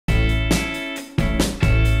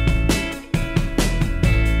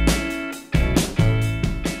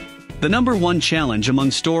The number one challenge among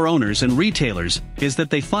store owners and retailers is that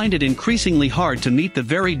they find it increasingly hard to meet the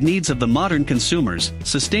varied needs of the modern consumers,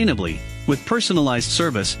 sustainably, with personalized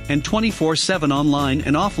service and 24/7 online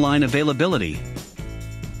and offline availability.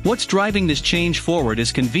 What's driving this change forward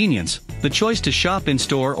is convenience, the choice to shop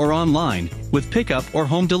in-store or online, with pickup or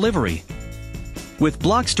home delivery. With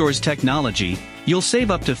Blockstore's technology, you'll save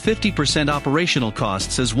up to 50% operational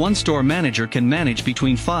costs, as one store manager can manage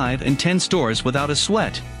between 5 and 10 stores without a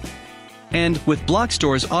sweat. And, with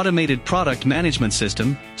Blockstore's automated product management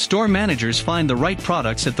system, store managers find the right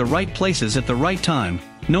products at the right places at the right time,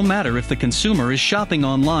 no matter if the consumer is shopping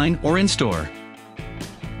online or in-store.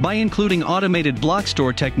 By including automated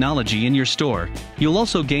Blockstore technology in your store, you'll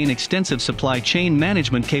also gain extensive supply chain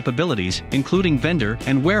management capabilities, including vendor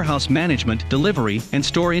and warehouse management, delivery and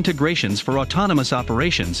store integrations for autonomous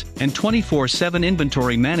operations, and 24/7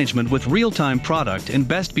 inventory management with real-time product and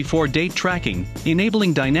best-before-date tracking,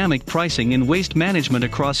 enabling dynamic pricing and waste management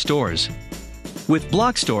across stores. With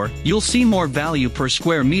Blockstore, you'll see more value per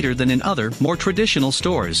square meter than in other, more traditional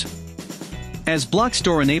stores. As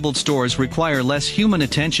Blockstore-enabled stores require less human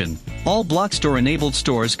attention, all Blockstore-enabled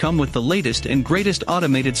stores come with the latest and greatest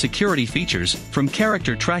automated security features, from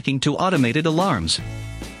character tracking to automated alarms.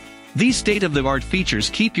 These state-of-the-art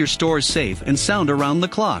features keep your stores safe and sound around the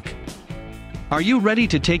clock. Are you ready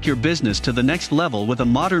to take your business to the next level with a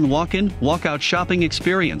modern walk-in, walk-out shopping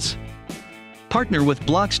experience? Partner with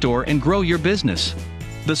Blockstore and grow your business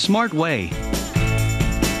the smart way.